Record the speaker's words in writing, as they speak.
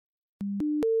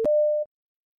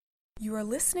You are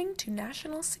listening to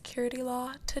National Security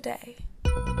Law Today.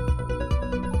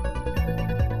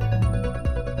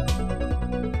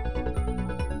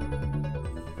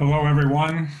 Hello,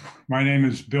 everyone. My name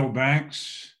is Bill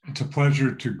Banks. It's a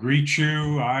pleasure to greet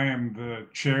you. I am the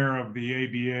chair of the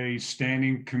ABA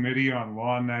Standing Committee on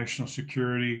Law and National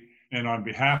Security. And on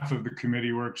behalf of the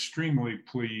committee, we're extremely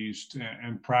pleased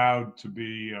and proud to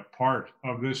be a part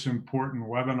of this important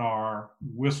webinar,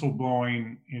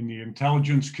 Whistleblowing in the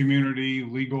Intelligence Community,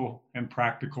 Legal and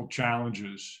Practical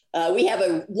Challenges. We have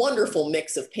a wonderful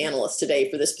mix of panelists today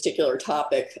for this particular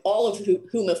topic, all of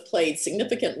whom have played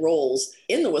significant roles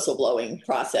in the whistleblowing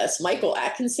process. Michael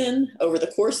Atkinson, over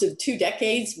the course of 2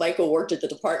 decades, Michael worked at the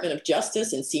Department of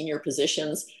Justice in senior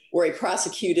positions where he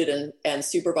prosecuted and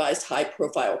supervised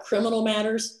high-profile criminal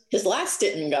matters. His last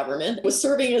stint in government was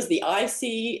serving as the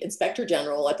IC Inspector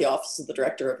General at the Office of the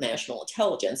Director of National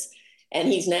Intelligence, and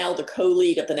he's now the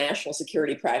co-lead of the National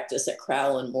Security Practice at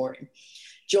Crowell & Moring.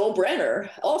 Joel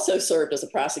Brenner also served as a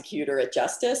prosecutor at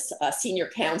Justice, a senior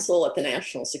counsel at the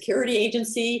National Security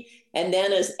Agency, and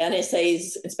then as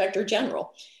NSA's Inspector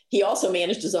General. He also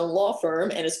managed his own law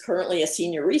firm and is currently a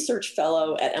senior research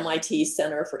fellow at MIT's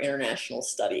Center for International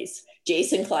Studies.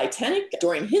 Jason Kleitenick,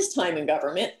 during his time in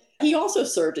government, he also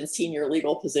served in senior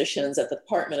legal positions at the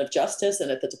Department of Justice and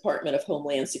at the Department of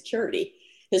Homeland Security.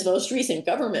 His most recent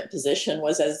government position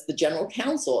was as the general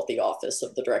counsel at the Office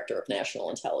of the Director of National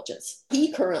Intelligence.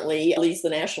 He currently leads the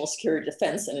National Security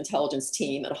Defense and Intelligence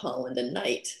team at Holland and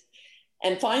Knight.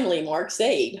 And finally, Mark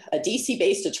Zaid, a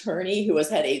DC-based attorney who has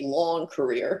had a long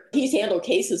career. He's handled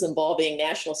cases involving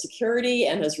national security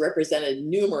and has represented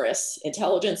numerous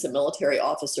intelligence and military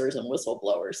officers and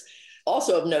whistleblowers.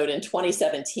 Also of note, in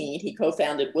 2017, he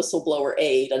co-founded Whistleblower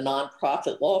Aid, a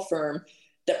nonprofit law firm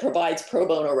that provides pro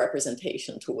bono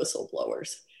representation to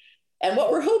whistleblowers. And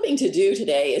what we're hoping to do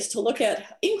today is to look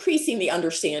at increasing the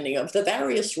understanding of the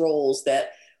various roles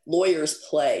that lawyers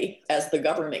play as the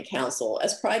government counsel,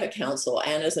 as private counsel,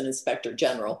 and as an inspector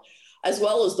general, as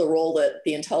well as the role that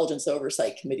the intelligence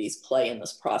oversight committees play in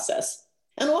this process.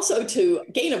 And also to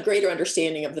gain a greater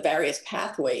understanding of the various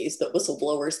pathways that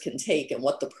whistleblowers can take and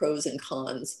what the pros and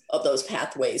cons of those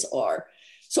pathways are.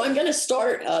 So I'm going to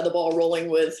start the ball rolling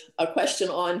with a question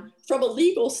on, from a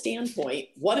legal standpoint,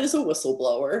 what is a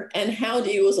whistleblower and how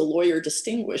do you as a lawyer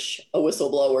distinguish a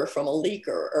whistleblower from a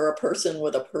leaker or a person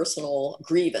with a personal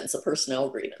grievance, a personnel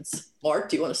grievance? Mark,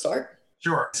 do you want to start?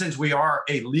 Sure. Since we are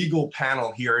a legal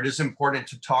panel here, it is important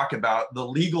to talk about the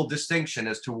legal distinction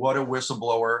as to what a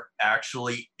whistleblower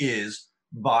actually is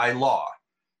by law.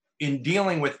 In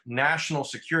dealing with national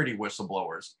security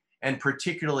whistleblowers, and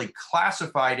particularly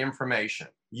classified information,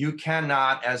 you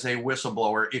cannot, as a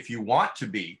whistleblower, if you want to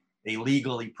be a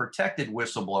legally protected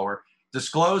whistleblower,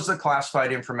 disclose the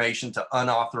classified information to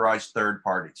unauthorized third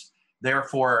parties,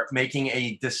 therefore making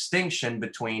a distinction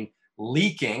between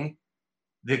leaking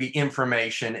the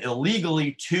information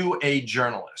illegally to a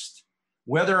journalist.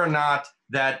 Whether or not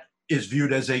that is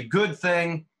viewed as a good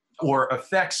thing or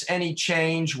affects any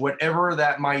change, whatever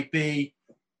that might be,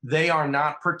 they are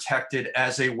not protected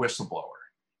as a whistleblower.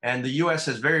 And the US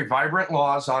has very vibrant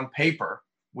laws on paper.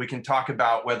 We can talk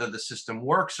about whether the system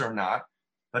works or not,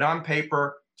 but on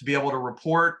paper, to be able to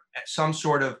report some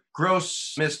sort of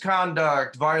gross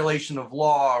misconduct, violation of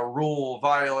law, rule,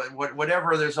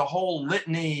 whatever, there's a whole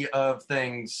litany of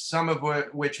things, some of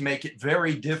which make it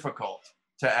very difficult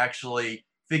to actually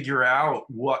figure out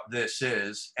what this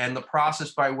is. And the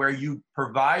process by where you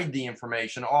provide the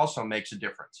information also makes a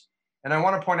difference. And I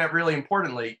want to point out really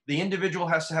importantly, the individual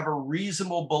has to have a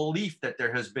reasonable belief that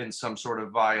there has been some sort of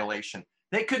violation.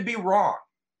 They could be wrong.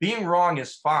 Being wrong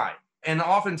is fine. And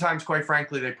oftentimes, quite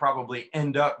frankly, they probably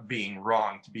end up being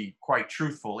wrong, to be quite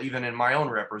truthful, even in my own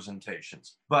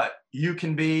representations. But you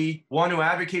can be one who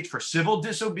advocates for civil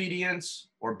disobedience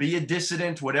or be a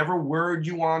dissident, whatever word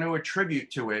you want to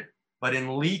attribute to it. But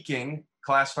in leaking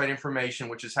classified information,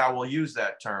 which is how we'll use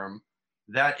that term,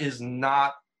 that is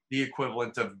not the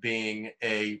equivalent of being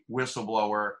a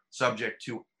whistleblower subject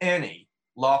to any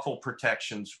lawful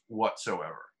protections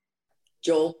whatsoever.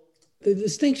 Joel? The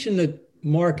distinction that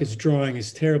Mark is drawing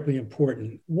is terribly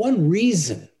important. One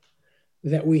reason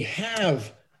that we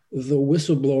have the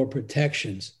whistleblower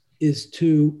protections is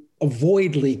to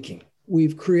avoid leaking.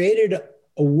 We've created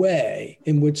a way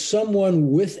in which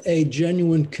someone with a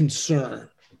genuine concern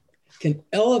can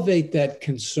elevate that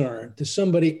concern to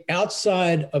somebody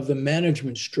outside of the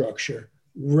management structure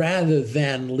rather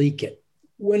than leak it.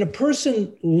 When a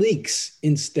person leaks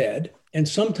instead, and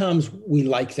sometimes we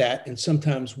like that and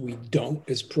sometimes we don't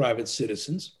as private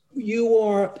citizens, you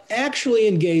are actually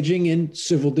engaging in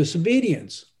civil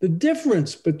disobedience. The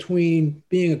difference between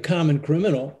being a common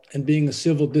criminal and being a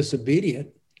civil disobedient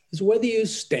is whether you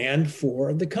stand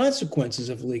for the consequences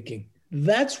of leaking.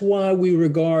 That's why we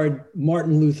regard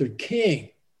Martin Luther King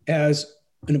as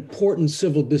an important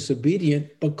civil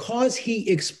disobedient, because he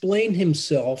explained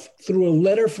himself through a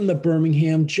letter from the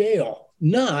Birmingham jail,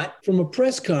 not from a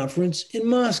press conference in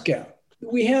Moscow.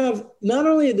 We have not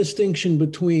only a distinction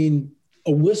between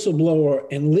a whistleblower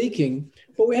and leaking,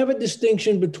 but we have a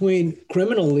distinction between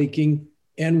criminal leaking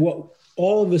and what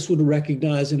all of us would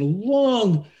recognize in a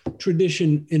long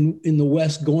tradition in the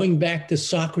West, going back to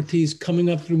Socrates, coming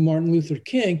up through Martin Luther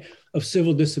King, of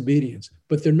civil disobedience.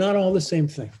 But they're not all the same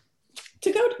thing.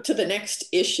 To go to the next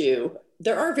issue,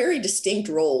 there are very distinct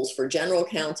roles for general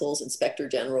counsels, inspector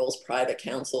generals, private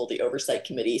counsel, the oversight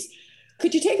committees.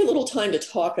 Could you take a little time to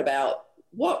talk about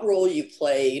what role you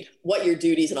played, what your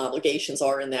duties and obligations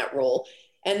are in that role,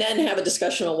 and then have a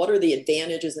discussion on what are the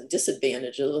advantages and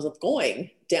disadvantages of going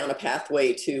down a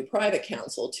pathway to private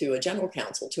counsel, to a general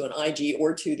counsel, to an IG,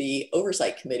 or to the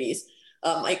oversight committees?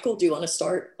 Michael, do you want to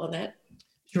start on that?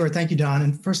 Sure. Thank you, Don.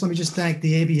 And first, let me just thank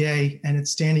the ABA and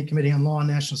its Standing Committee on Law and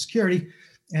National Security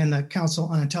and the Council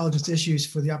on Intelligence Issues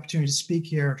for the opportunity to speak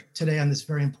here today on this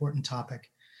very important topic.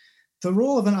 The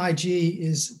role of an IG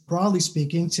is, broadly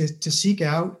speaking, to seek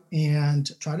out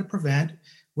and try to prevent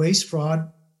waste,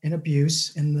 fraud, and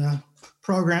abuse in the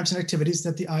programs and activities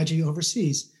that the IG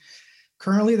oversees.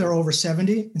 Currently, there are over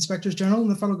 70 inspectors general in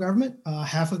the federal government.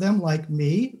 Half of them, like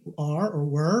me, are or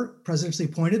were presidentially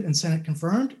appointed and Senate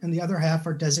confirmed, and the other half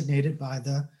are designated by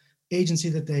the agency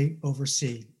that they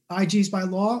oversee. IGs by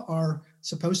law are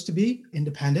supposed to be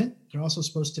independent. They're also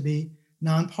supposed to be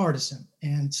nonpartisan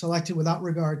and selected without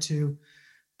regard to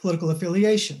political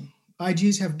affiliation.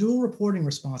 IGs have dual reporting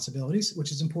responsibilities,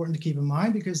 which is important to keep in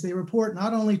mind because they report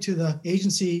not only to the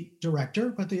agency director,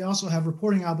 but they also have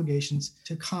reporting obligations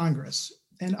to Congress.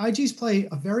 And IGs play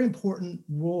a very important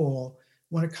role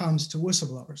when it comes to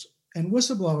whistleblowers. And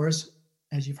whistleblowers,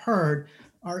 as you've heard,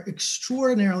 are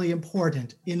extraordinarily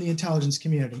important in the intelligence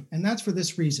community. And that's for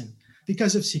this reason,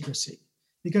 because of secrecy,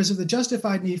 because of the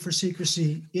justified need for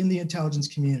secrecy in the intelligence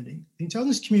community. The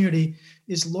intelligence community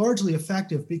is largely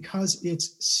effective because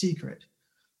it's secret.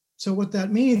 So what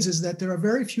that means is that there are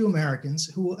very few Americans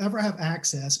who will ever have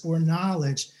access or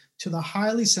knowledge to the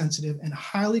highly sensitive and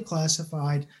highly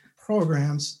classified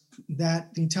programs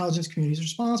that the intelligence community is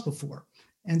responsible for.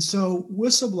 And so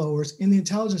whistleblowers in the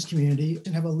intelligence community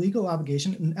can have a legal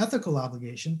obligation, an ethical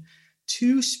obligation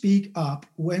to speak up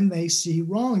when they see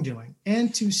wrongdoing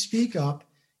and to speak up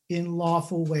in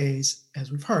lawful ways,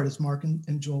 as we've heard, as Mark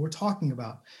and Joel were talking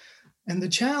about. And the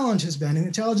challenge has been in the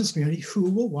intelligence community, who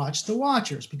will watch the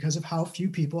watchers because of how few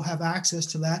people have access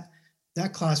to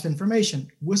that class of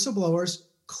information. Whistleblowers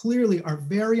clearly are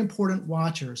very important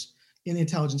watchers in the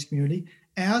intelligence community,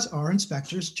 as are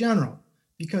inspectors general,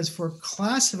 because for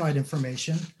classified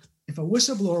information, if a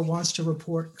whistleblower wants to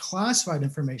report classified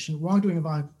information, wrongdoing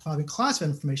involving classified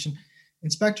information,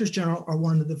 inspectors general are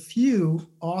one of the few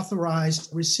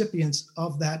authorized recipients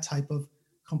of that type of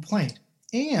complaint.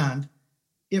 And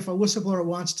if a whistleblower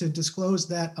wants to disclose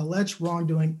that alleged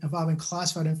wrongdoing involving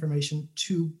classified information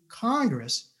to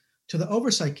Congress, to the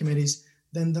oversight committees,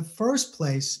 then the first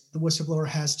place the whistleblower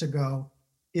has to go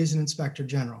is an inspector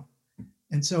general.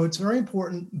 And so it's very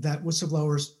important that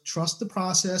whistleblowers trust the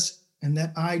process and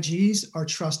that IGs are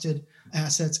trusted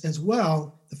assets as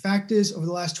well. The fact is, over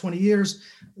the last 20 years,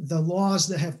 the laws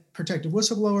that have protected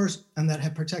whistleblowers and that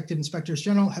have protected inspectors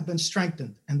general have been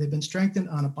strengthened, and they've been strengthened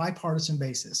on a bipartisan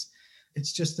basis.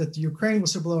 It's just that the Ukraine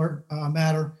whistleblower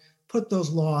matter put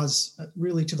those laws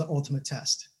really to the ultimate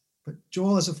test. But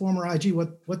Joel, as a former IG,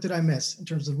 what did I miss in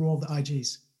terms of the role of the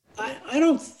IGs? I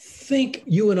don't think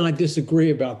you and I disagree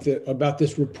about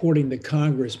this reporting to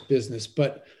Congress business,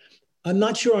 but I'm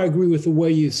not sure I agree with the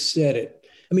way you said it.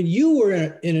 I mean, you were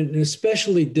in an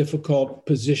especially difficult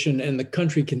position, and the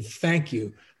country can thank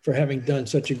you for having done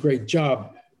such a great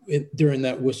job during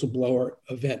that whistleblower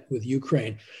event with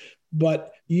Ukraine.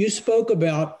 But you spoke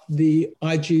about the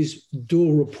IG's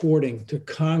dual reporting to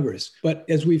Congress. But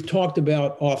as we've talked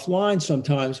about offline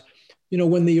sometimes, you know,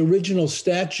 when the original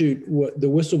statute,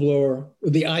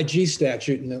 the IG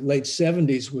statute in the late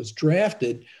 70s was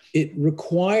drafted, it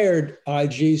required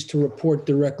IGs to report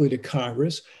directly to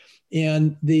Congress.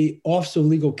 And the Office of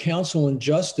Legal Counsel and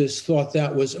Justice thought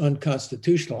that was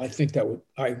unconstitutional.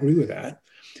 I agree with that.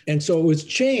 And so it was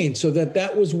changed so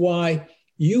that was why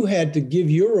you had to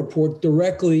give your report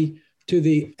directly to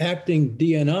the acting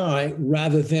DNI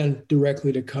rather than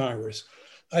directly to Congress.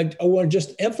 I want to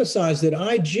just emphasize that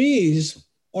IGs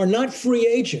are not free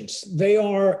agents. They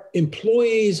are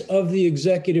employees of the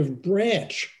executive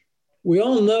branch. We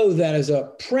all know that as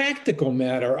a practical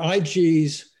matter,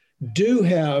 IGs do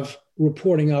have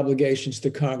reporting obligations to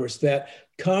Congress, that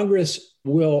Congress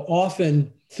will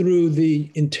often, through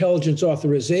the Intelligence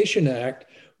Authorization Act,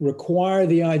 require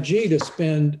the IG to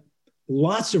spend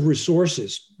lots of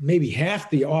resources, maybe half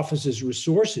the office's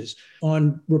resources,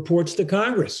 on reports to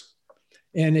Congress.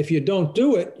 And if you don't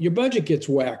do it, your budget gets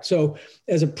whacked. So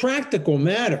as a practical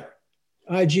matter,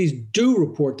 IGs do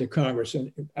report to Congress.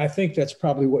 And I think that's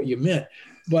probably what you meant.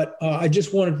 But I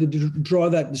just wanted to draw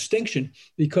that distinction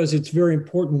because it's a very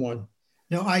important one.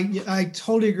 No, I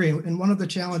totally agree. And one of the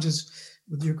challenges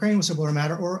with the Ukraine whistleblower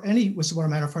matter, or any whistleblower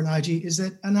matter for an IG, is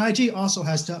that an IG also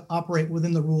has to operate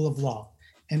within the rule of law.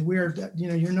 And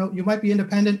you might be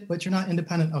independent, but you're not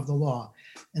independent of the law.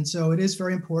 And so it is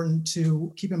very important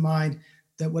to keep in mind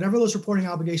that whatever those reporting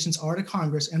obligations are to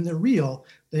Congress, and they're real,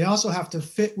 they also have to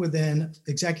fit within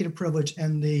executive privilege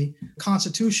and the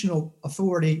constitutional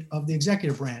authority of the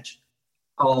executive branch.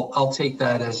 I'll take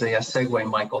that as a segue,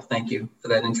 Michael. Thank you for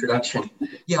that introduction.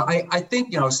 Yeah, I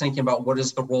think, I was thinking about what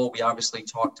is the role. We obviously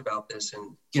talked about this,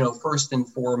 and, first and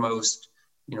foremost,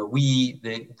 we,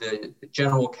 the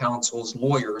general counsel's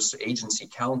lawyers, agency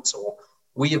counsel,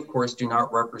 we, of course, do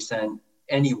not represent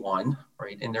anyone,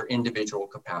 right, in their individual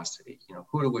capacity.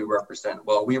 Who do we represent?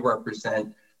 Well, we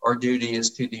represent, our duty is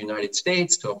to the United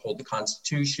States to uphold the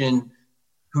Constitution.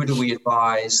 Who do we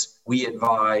advise? We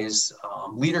advise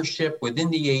leadership within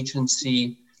the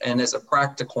agency, and as a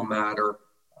practical matter,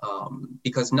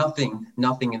 because nothing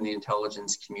in the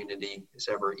intelligence community is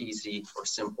ever easy or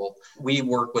simple. We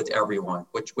work with everyone,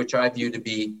 which I view to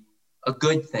be a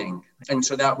good thing. And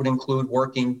so that would include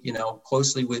working,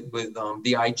 closely with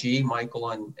the IG, Michael,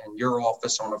 and your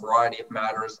office on a variety of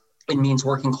matters. It means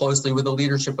working closely with the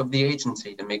leadership of the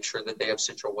agency to make sure that they have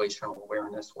situational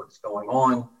awareness, what's going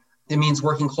on. It means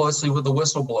working closely with the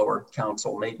whistleblower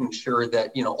counsel, making sure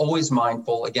that, always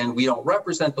mindful. Again, we don't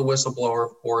represent the whistleblower,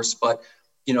 of course, but,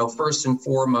 first and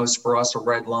foremost for us, a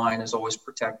red line is always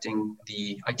protecting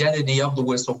the identity of the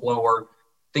whistleblower.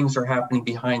 Things are happening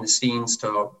behind the scenes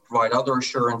to provide other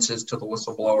assurances to the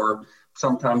whistleblower,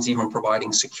 sometimes even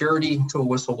providing security to a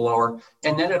whistleblower.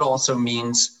 And then it also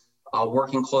means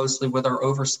working closely with our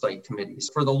oversight committees.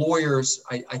 For the lawyers,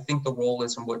 I think the role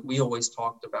is, and what we always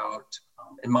talked about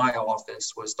in my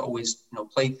office, was to always,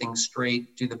 play things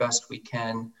straight, do the best we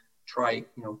can, try,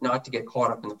 not to get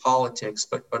caught up in the politics,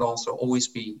 but also always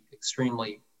be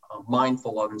extremely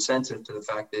mindful of and sensitive to the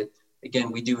fact that,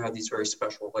 again, we do have these very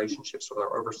special relationships with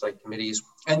our oversight committees.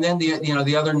 And then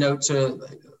the other note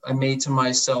I made to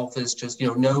myself is just,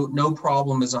 no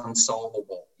problem is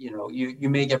unsolvable. You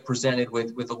may get presented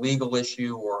with a legal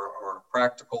issue or a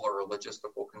practical or a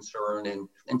logistical concern.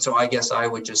 And so I guess I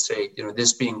would just say,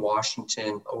 this being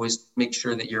Washington, always make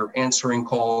sure that you're answering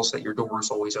calls, that your door is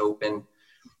always open.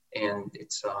 And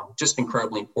it's just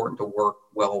incredibly important to work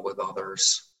well with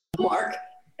others. Mark,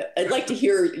 I'd like to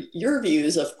hear your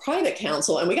views of private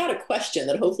counsel. And we got a question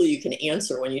that hopefully you can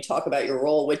answer when you talk about your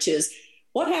role, which is,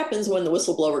 what happens when the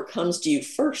whistleblower comes to you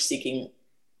first seeking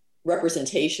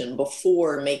representation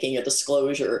before making a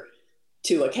disclosure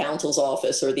to a counsel's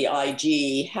office or the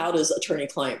IG? How does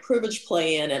attorney-client privilege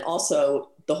play in? And also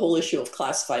the whole issue of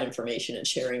classified information and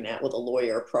sharing that with a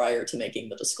lawyer prior to making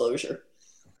the disclosure.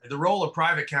 The role of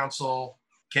private counsel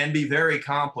can be very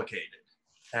complicated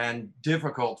and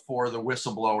difficult for the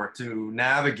whistleblower to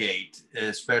navigate,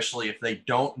 especially if they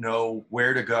don't know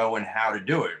where to go and how to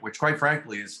do it, which quite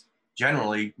frankly is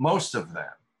generally most of them.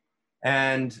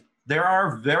 And there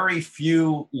are very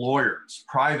few lawyers,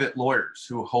 private lawyers,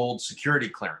 who hold security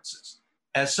clearances.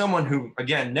 As someone who,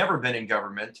 again, never been in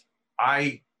government,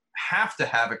 I have to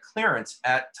have a clearance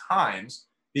at times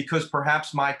because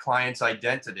perhaps my client's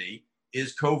identity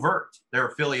is covert. Their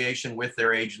affiliation with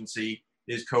their agency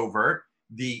is covert.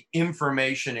 The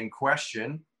information in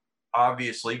question,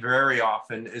 obviously, very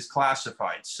often is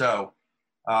classified. So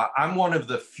I'm one of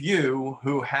the few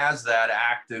who has that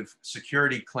active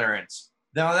security clearance.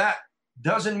 Now, that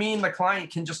doesn't mean the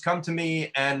client can just come to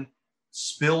me and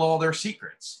spill all their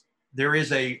secrets. There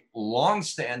is a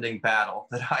long-standing battle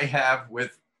that I have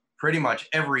with pretty much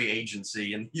every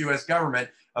agency in the US government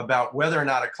about whether or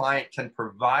not a client can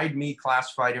provide me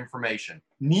classified information.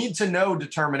 Need to know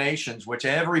determinations, which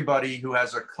everybody who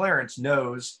has a clearance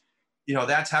knows,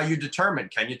 that's how you determine.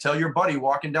 Can you tell your buddy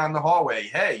walking down the hallway,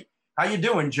 hey, how you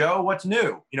doing, Joe? What's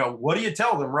new? What do you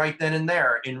tell them right then and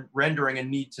there in rendering a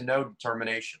need to know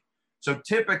determination? So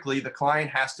typically the client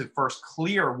has to first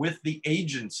clear with the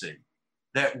agency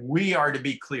that we are to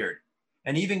be cleared.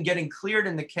 And even getting cleared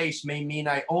in the case may mean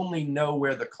I only know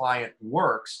where the client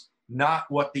works, not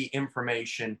what the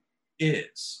information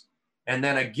is. And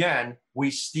then again,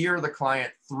 we steer the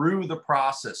client through the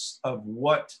process of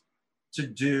what to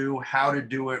do, how to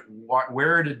do it,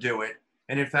 where to do it.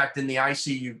 And in fact, in the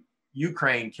ICU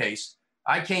Ukraine case,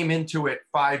 I came into it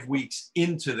 5 weeks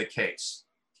into the case.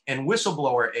 And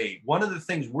whistleblower aid, one of the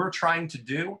things we're trying to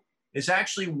do is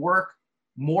actually work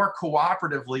more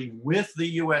cooperatively with the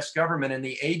US government and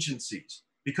the agencies,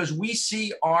 because we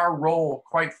see our role,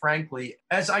 quite frankly,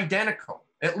 as identical,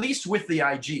 at least with the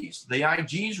IGs. The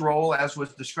IG's role, as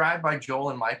was described by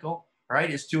Joel and Michael, right,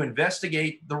 is to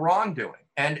investigate the wrongdoing.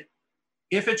 And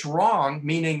if it's wrong,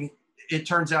 meaning it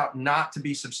turns out not to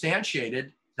be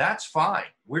substantiated, that's fine.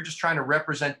 We're just trying to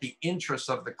represent the interests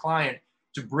of the client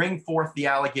to bring forth the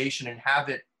allegation and have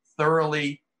it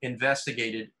thoroughly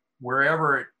investigated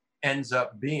wherever it ends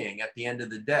up being at the end of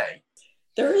the day.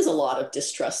 There is a lot of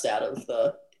distrust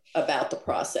about the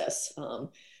process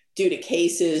due to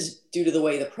cases, due to the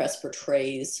way the press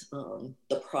portrays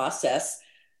the process.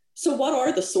 So what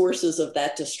are the sources of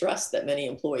that distrust that many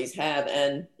employees have,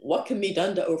 and what can be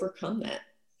done to overcome that?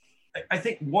 I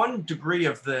think one degree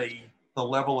of the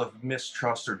level of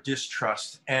mistrust or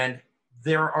distrust, and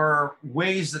there are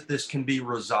ways that this can be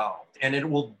resolved, and it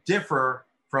will differ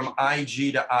from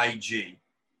IG to IG.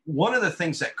 One of the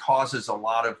things that causes a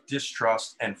lot of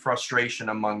distrust and frustration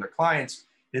among the clients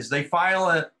is they file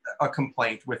a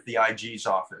complaint with the IG's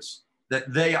office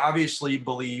that they obviously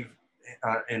believe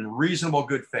in reasonable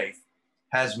good faith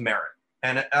has merit.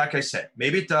 And like I said,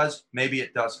 maybe it does, maybe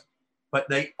it doesn't. But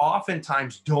they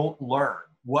oftentimes don't learn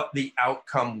what the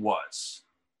outcome was.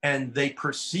 And they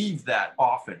perceive that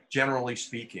often, generally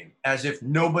speaking, as if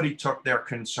nobody took their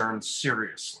concerns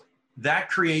seriously. That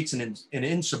creates an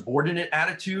insubordinate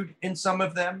attitude in some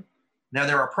of them. Now,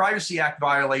 there are Privacy Act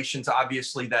violations,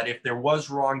 obviously, that if there was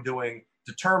wrongdoing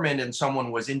determined and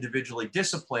someone was individually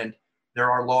disciplined, there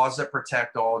are laws that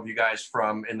protect all of you guys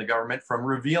in the government from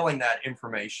revealing that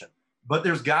information. But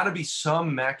there's got to be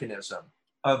some mechanism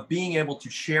of being able to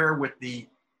share with the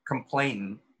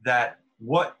complainant that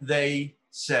what they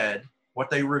said, what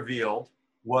they revealed,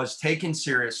 was taken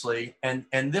seriously. And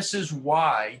this is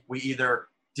why we either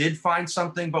did find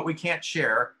something, but we can't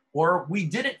share, or we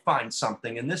didn't find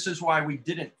something, and this is why we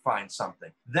didn't find something.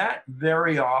 That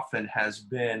very often has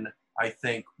been, I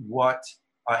think, what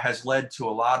has led to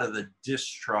a lot of the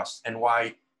distrust, and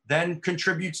why then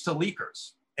contributes to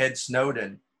leakers, Ed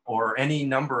Snowden, or any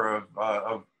number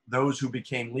of those who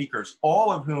became leakers,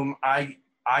 all of whom I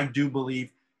do believe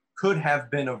could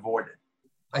have been avoided.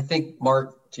 I think,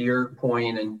 Mark, to your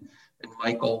point, and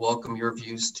Michael, welcome your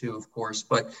views too, of course.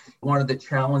 But one of the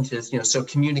challenges, so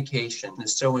communication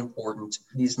is so important.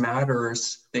 These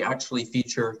matters, they actually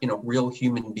feature, real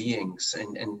human beings.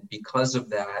 And because of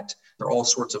that, there are all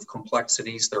sorts of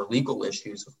complexities. There are legal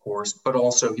issues, of course, but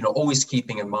also, always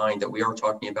keeping in mind that we are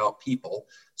talking about people.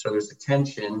 So there's a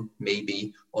tension,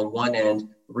 maybe, on one end,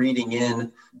 reading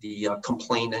in the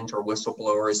complainant or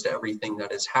whistleblower as to everything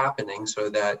that is happening so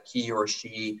that he or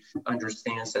she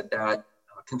understands that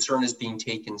concern is being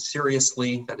taken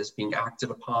seriously, that is being acted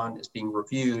upon, is being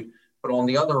reviewed, but on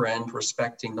the other end,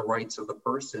 respecting the rights of the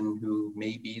person who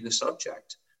may be the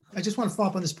subject. I just want to follow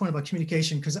up on this point about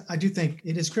communication, because I do think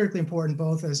it is critically important,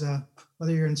 both as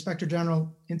whether you're inspector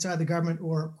general inside the government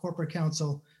or corporate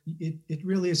counsel, it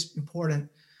really is important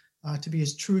to be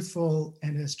as truthful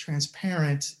and as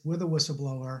transparent with a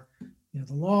whistleblower.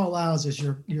 The law allows, as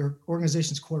your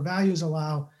organization's core values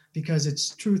allow, because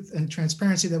it's truth and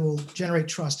transparency that will generate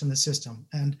trust in the system.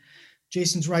 And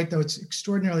Jason's right, though, it's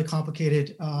extraordinarily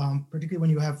complicated, particularly when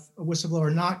you have a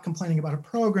whistleblower not complaining about a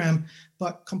program,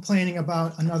 but complaining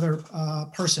about another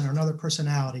person or another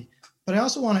personality. But I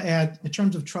also want to add, in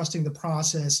terms of trusting the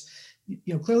process,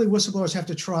 clearly whistleblowers have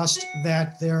to trust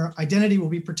that their identity will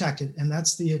be protected, and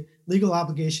that's the legal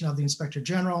obligation of the inspector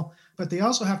general. But they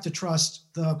also have to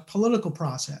trust the political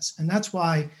process, and that's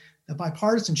why the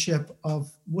bipartisanship of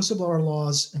whistleblower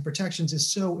laws and protections is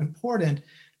so important,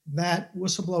 that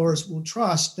whistleblowers will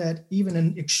trust that even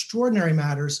in extraordinary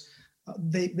matters,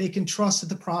 they can trust that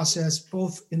the process,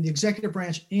 both in the executive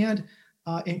branch and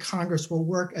in Congress, will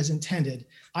work as intended.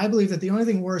 I believe that the only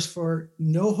thing worse for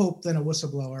no hope than a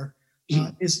whistleblower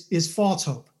is false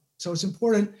hope. So it's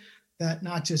important that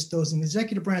not just those in the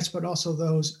executive branch, but also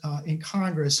those in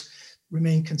Congress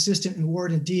remain consistent in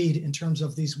word and deed in terms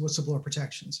of these whistleblower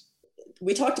protections.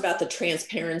 We talked about the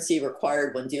transparency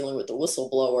required when dealing with the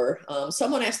whistleblower.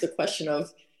 Someone asked the question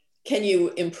of, can you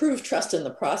improve trust in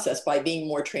the process by being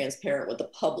more transparent with the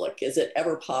public? Is it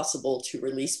ever possible to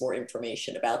release more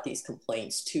information about these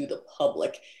complaints to the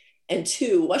public? And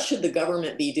two, what should the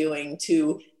government be doing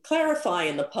to clarify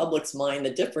in the public's mind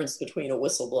the difference between a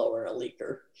whistleblower and a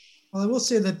leaker? Well, I will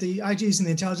say that the IGs in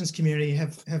the intelligence community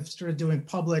have started doing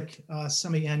public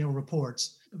semi-annual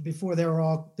reports. Before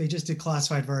they just did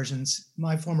classified versions.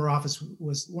 My former office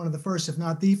was one of the first, if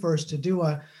not the first, to do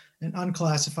an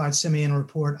unclassified semi-annual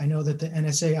report. I know that the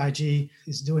NSA IG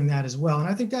is doing that as well. And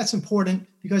I think that's important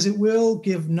because it will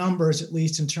give numbers, at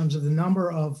least in terms of the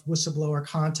number of whistleblower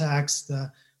contacts,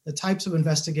 the types of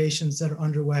investigations that are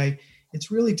underway.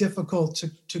 It's really difficult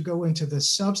to go into the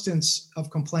substance of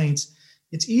complaints.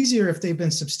 It's easier if they've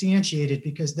been substantiated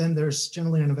because then there's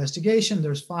generally an investigation,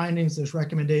 there's findings, there's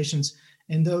recommendations,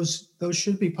 and those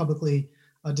should be publicly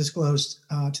disclosed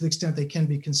to the extent they can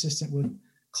be consistent with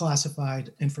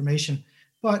classified information.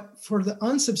 But for the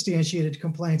unsubstantiated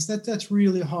complaints, that's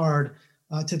really hard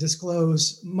to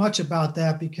disclose much about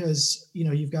that because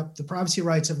you've got the privacy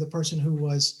rights of the person who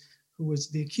was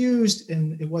the accused,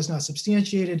 and it was not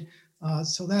substantiated.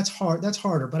 So that's hard. That's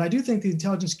harder. But I do think the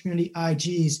intelligence community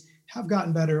IGs have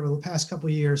gotten better over the past couple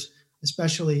of years,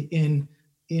 especially in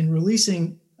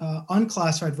releasing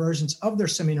unclassified versions of their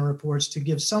seminar reports to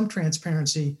give some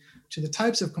transparency to the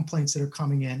types of complaints that are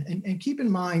coming in. And keep in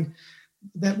mind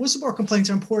that whistleblower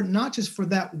complaints are important, not just for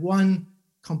that one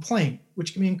complaint,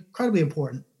 which can be incredibly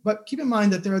important, but keep in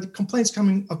mind that there are complaints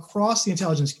coming across the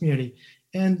intelligence community.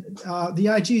 And the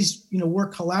IGs,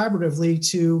 work collaboratively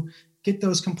to get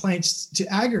those complaints, to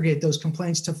aggregate those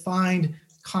complaints, to find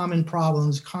common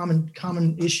problems,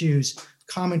 common issues,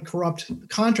 common corrupt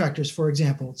contractors, for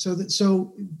example. So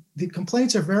the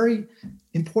complaints are very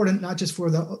important, not just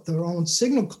for their own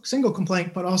single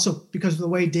complaint, but also because of the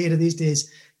way data these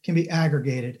days can be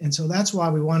aggregated. And so that's why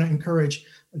we want to encourage,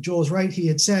 Joel's right, he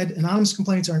had said anonymous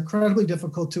complaints are incredibly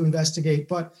difficult to investigate,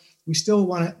 but we still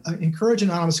want to encourage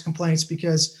anonymous complaints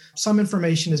because some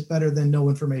information is better than no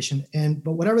information.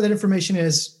 But whatever that information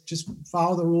is, just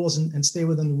follow the rules and stay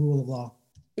within the rule of law.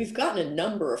 We've gotten a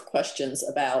number of questions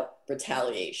about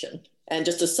retaliation. And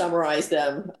just to summarize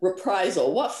them,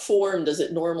 reprisal, what form does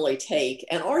it normally take?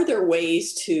 And are there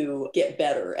ways to get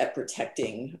better at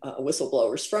protecting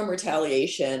whistleblowers from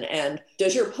retaliation? And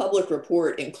does your public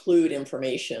report include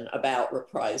information about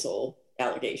reprisal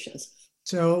allegations?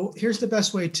 So here's the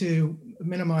best way to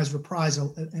minimize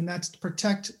reprisal, and that's to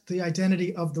protect the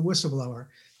identity of the whistleblower,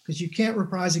 because you can't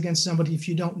reprise against somebody if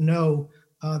you don't know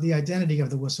the identity of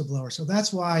the whistleblower. So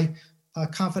that's why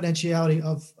confidentiality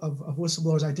of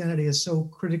whistleblowers' identity is so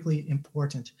critically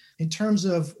important. In terms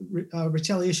of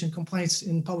retaliation complaints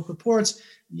in public reports,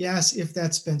 yes, if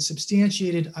that's been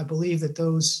substantiated, I believe that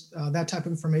that type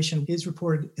of information is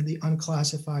reported in the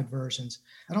unclassified versions.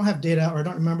 I don't have data, or I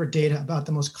don't remember data about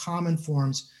the most common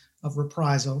forms of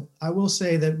reprisal. I will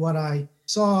say that what I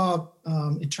saw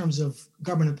in terms of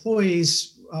government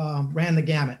employees ran the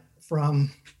gamut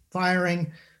from firing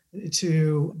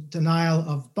to denial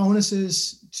of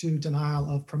bonuses, to denial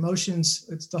of promotions.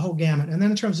 It's the whole gamut. And then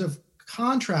in terms of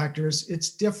contractors, it's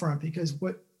different because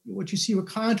what you see with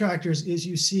contractors is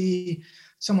you see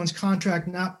someone's contract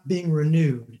not being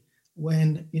renewed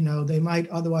when they might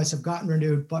otherwise have gotten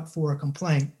renewed but for a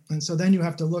complaint. And so then you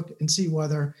have to look and see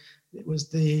whether it was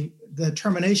the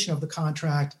termination of the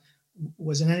contract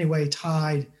was in any way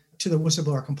tied to the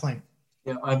whistleblower complaint.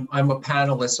 Yeah, I'm a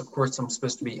panelist. Of course, I'm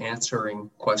supposed to be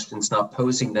answering questions, not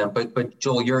posing them. But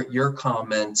Joel, your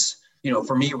comments,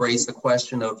 for me, raise the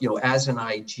question of, as an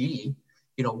IG,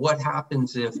 what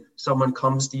happens if someone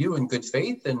comes to you in good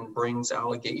faith and brings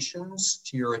allegations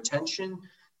to your attention,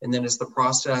 and then as the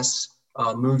process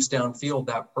moves downfield,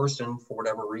 that person, for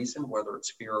whatever reason, whether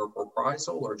it's fear of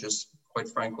reprisal or just quite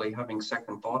frankly having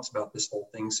second thoughts about this whole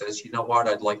thing, says, you know what,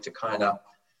 I'd like to kind of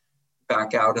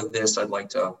back out of this. I'd like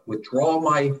to withdraw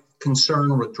my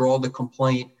concern, withdraw the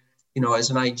complaint. As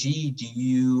an IG, do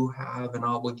you have an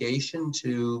obligation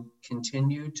to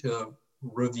continue to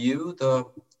review the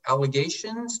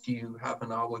allegations? Do you have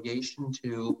an obligation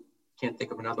to, can't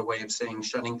think of another way of saying,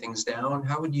 shutting things down?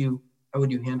 How would you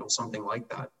handle something like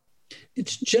that?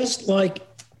 It's just like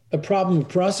a problem a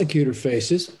prosecutor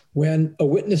faces when a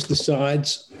witness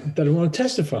decides that they want to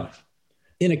testify.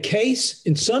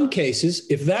 In some cases,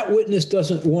 if that witness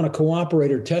doesn't want to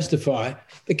cooperate or testify,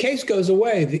 the case goes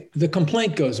away, the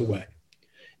complaint goes away.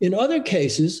 In other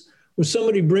cases, when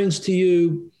somebody brings to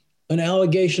you an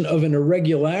allegation of an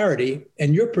irregularity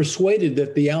and you're persuaded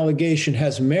that the allegation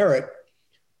has merit,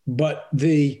 but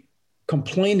the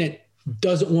complainant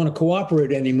doesn't want to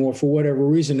cooperate anymore for whatever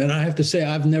reason. And I have to say,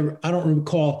 I don't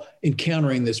recall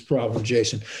encountering this problem,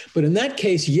 Jason. But in that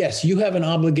case, yes, you have an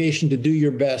obligation to do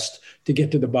your best to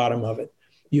get to the bottom of it.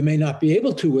 You may not be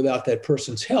able to without that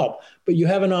person's help, but you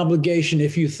have an obligation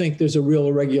if you think there's a real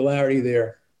irregularity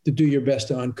there to do your best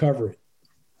to uncover it.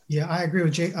 Yeah, I agree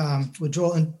with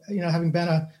Joel. And having been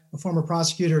a former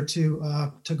prosecutor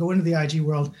to go into the IG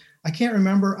world, I can't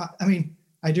remember. I mean,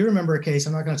 I do remember a case.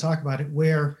 I'm not going to talk about it,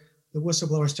 where the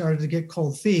whistleblower started to get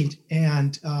cold feet,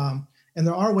 and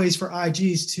there are ways for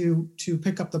IGs to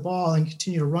pick up the ball and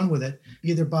continue to run with it,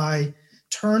 either by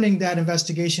turning that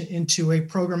investigation into a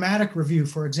programmatic review,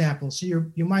 for example. So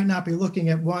you might not be looking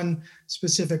at one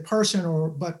specific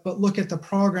person, but look at the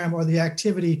program or the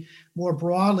activity more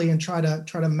broadly and try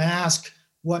to mask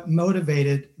what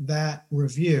motivated that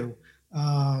review.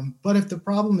 But if the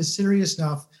problem is serious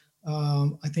enough,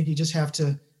 I think you just have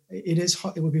to.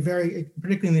 It would be very,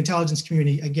 particularly in the intelligence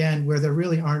community, again, where there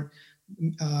really aren't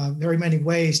very many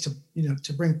ways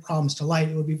to bring problems to light.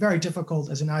 It would be very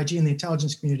difficult as an IG in the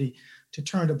intelligence community to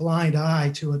turn a blind eye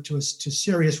to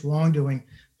serious wrongdoing,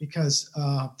 because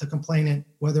the complainant,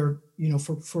 whether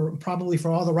for probably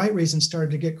for all the right reasons, started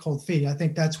to get cold feet. I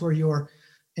think that's where your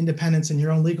independence and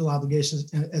your own legal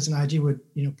obligations as an IG would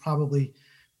probably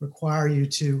require you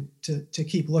to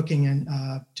keep looking and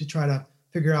to try to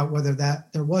figure out whether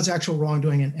that there was actual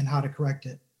wrongdoing and how to correct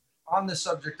it. On the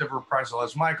subject of reprisal,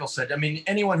 as Michael said, I mean,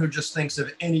 anyone who just thinks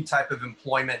of any type of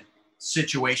employment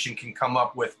situation can come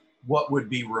up with what would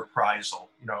be reprisal.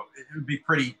 It would be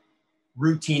pretty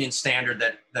routine and standard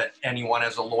that anyone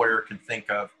as a lawyer could think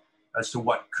of as to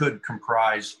what could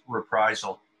comprise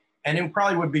reprisal. And it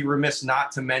probably would be remiss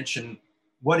not to mention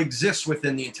what exists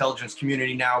within the intelligence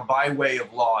community now by way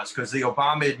of laws, because the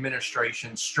Obama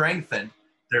administration strengthened,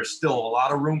 there's still a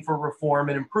lot of room for reform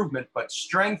and improvement, but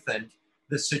strengthened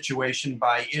the situation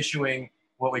by issuing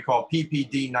what we call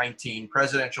PPD 19,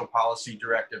 Presidential Policy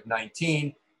Directive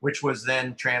 19, which was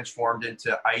then transformed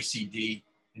into ICD,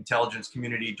 Intelligence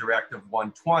Community Directive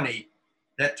 120,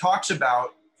 that talks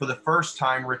about, for the first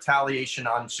time, retaliation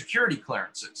on security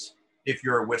clearances if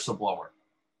you're a whistleblower.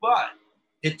 But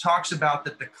it talks about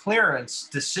that the clearance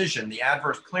decision, the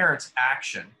adverse clearance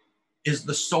action, is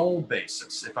the sole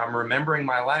basis, if I'm remembering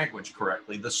my language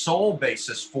correctly, the sole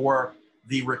basis for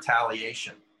the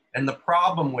retaliation. And the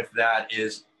problem with that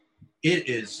is it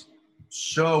is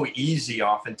so easy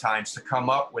oftentimes to come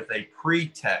up with a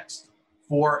pretext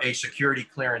for a security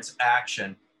clearance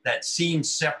action that seems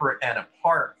separate and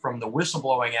apart from the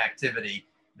whistleblowing activity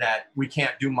that we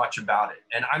can't do much about it.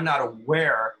 And I'm not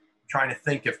aware, trying to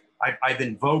think if I've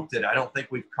invoked it. I don't think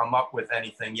we've come up with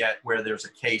anything yet where there's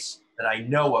a case that I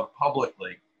know of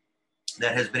publicly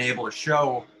that has been able to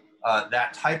show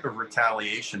that type of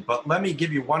retaliation. But let me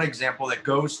give you one example that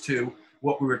goes to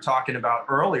what we were talking about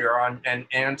earlier on an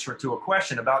answer to a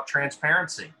question about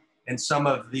transparency and some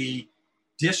of the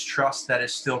distrust that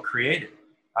is still created.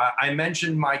 I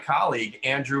mentioned my colleague,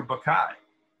 Andrew Buckeye,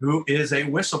 who is a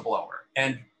whistleblower,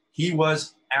 and he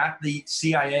was at the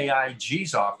CIA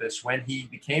IG's office when he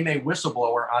became a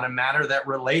whistleblower on a matter that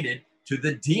related to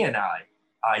the DNI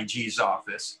IG's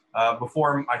office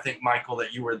before, I think, Michael,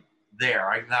 that you were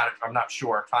there. I'm not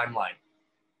sure, timeline.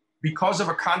 Because of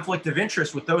a conflict of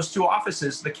interest with those two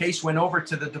offices, the case went over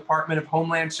to the Department of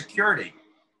Homeland Security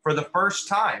for the first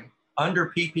time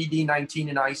under PPD 19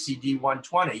 and ICD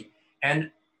 120. And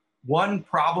one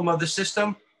problem of the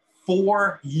system,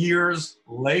 4 years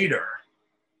later,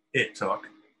 it took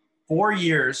 4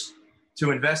 years to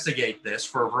investigate this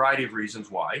for a variety of reasons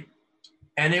why,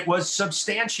 and it was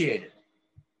substantiated.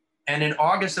 And in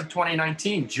August of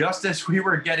 2019, just as we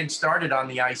were getting started on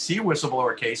the IC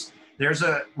whistleblower case, there's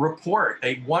a report,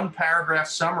 a one-paragraph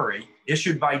summary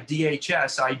issued by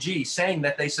DHS IG saying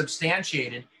that they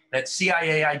substantiated that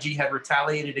CIA IG had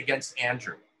retaliated against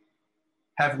Andrew.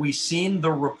 Have we seen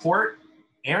the report?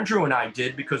 Andrew and I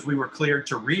did because we were cleared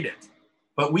to read it.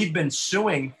 But we've been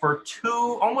suing for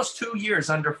almost 2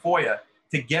 years under FOIA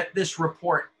to get this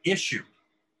report issued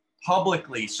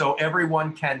publicly so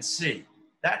everyone can see.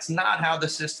 That's not how the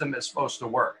system is supposed to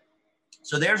work.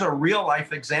 So there's a real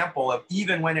life example of,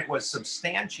 even when it was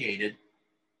substantiated,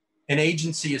 an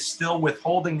agency is still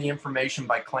withholding the information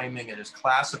by claiming it is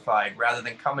classified rather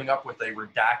than coming up with a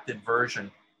redacted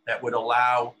version that would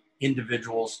allow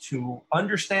individuals to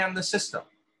understand the system.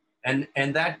 And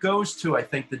that goes to, I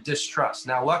think, the distrust.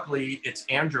 Now, luckily, it's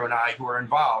Andrew and I who are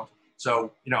involved.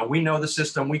 So, we know the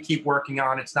system, we keep working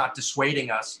on it. It's not dissuading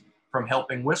us from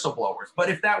helping whistleblowers. But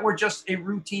if that were just a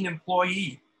routine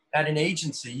employee at an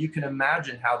agency, you can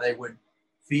imagine how they would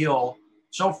feel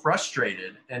so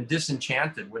frustrated and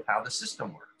disenchanted with how the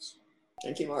system works.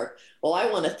 Thank you, Mark. Well, I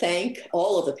want to thank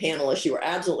all of the panelists. You were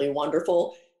absolutely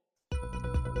wonderful.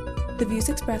 The views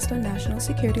expressed on national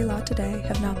security law today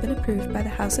have not been approved by the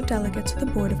House of Delegates or the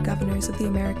Board of Governors of the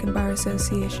American Bar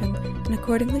Association and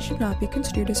accordingly should not be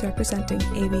construed as representing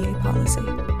ABA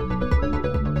policy.